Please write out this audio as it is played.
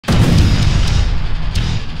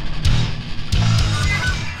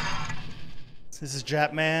This is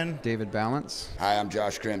Japman. David Balance. Hi, I'm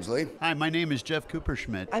Josh Grimsley. Hi, my name is Jeff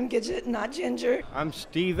Cooperschmidt. I'm Gidget, not Ginger. I'm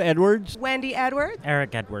Steve Edwards. Wendy Edwards.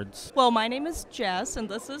 Eric Edwards. Well, my name is Jess, and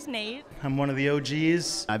this is Nate. I'm one of the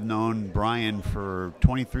OGs. I've known Brian for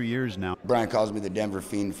 23 years now. Brian calls me the Denver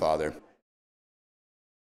Fiend Father.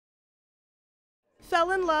 Fell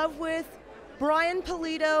in love with Brian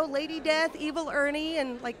Pulido, Lady Death, Evil Ernie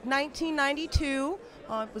in like 1992.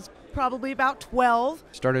 I was probably about 12.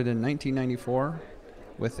 Started in 1994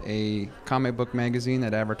 with a comic book magazine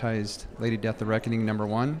that advertised Lady Death the Reckoning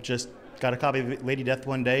 #1. Just got a copy of Lady Death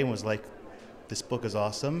one day and was like, this book is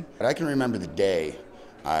awesome. But I can remember the day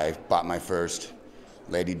I bought my first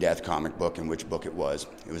Lady Death comic book and which book it was.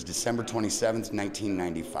 It was December 27th,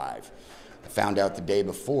 1995. I found out the day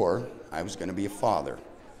before I was going to be a father.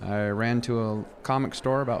 I ran to a comic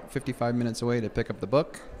store about 55 minutes away to pick up the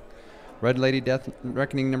book, read Lady Death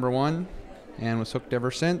Reckoning #1, and was hooked ever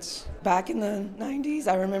since. Back in the 90s,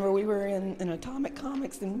 I remember we were in Atomic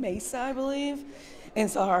Comics in Mesa, I believe, and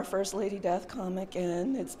saw our first Lady Death comic,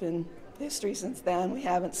 and it's been history since then. We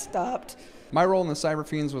haven't stopped. My role in the Cyber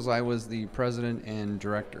Fiends was I was the president and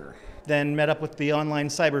director. Then met up with the online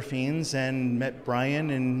Cyber Fiends and met Brian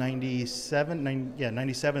in 97 at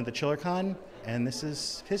the ChillerCon, and this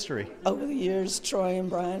is history. Over the years, Troy and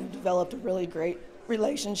Brian have developed a really great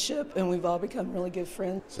relationship, and we've all become really good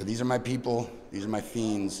friends. So these are my people, these are my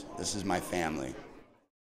fiends, this is my family.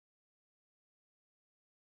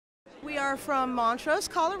 We are from Montrose,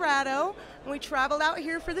 Colorado, and we traveled out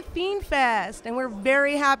here for the Fiend Fest, and we're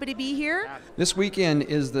very happy to be here. This weekend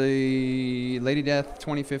is the Lady Death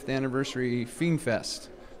 25th Anniversary Fiend Fest.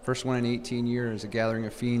 First one in 18 years. A gathering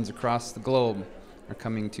of fiends across the globe are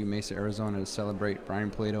coming to Mesa, Arizona to celebrate Brian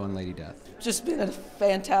Pulido and Lady Death. Just been a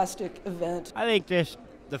fantastic event. I think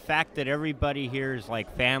the fact that everybody here is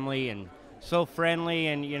like family and so friendly,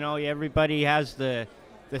 and you know everybody has the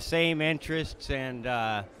same interests, and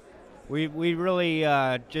we really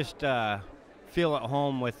just feel at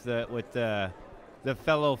home with the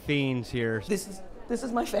fellow fiends here. This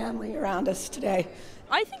is my family around us today.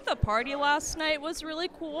 I think the party last night was really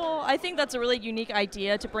cool. I think that's a really unique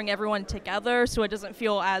idea to bring everyone together so it doesn't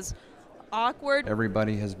feel as awkward.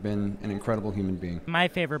 Everybody has been an incredible human being. My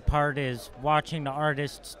favorite part is watching the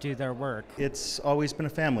artists do their work. It's always been a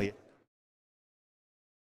family.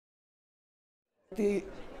 The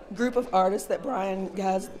group of artists that Brian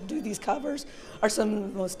has do these covers are some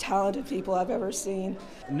of the most talented people I've ever seen.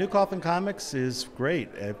 New Coffin Comics is great.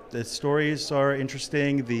 The stories are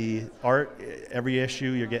interesting. The art, every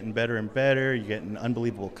issue, you're getting better and better. You're getting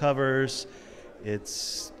unbelievable covers.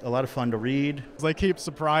 It's a lot of fun to read. They keep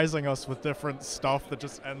surprising us with different stuff that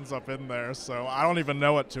just ends up in there, so I don't even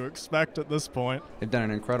know what to expect at this point. They've done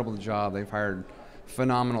an incredible job. They've hired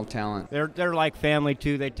phenomenal talent. They're like family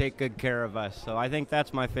too. They take good care of us. So I think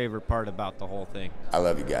that's my favorite part about the whole thing. I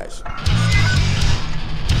love you guys.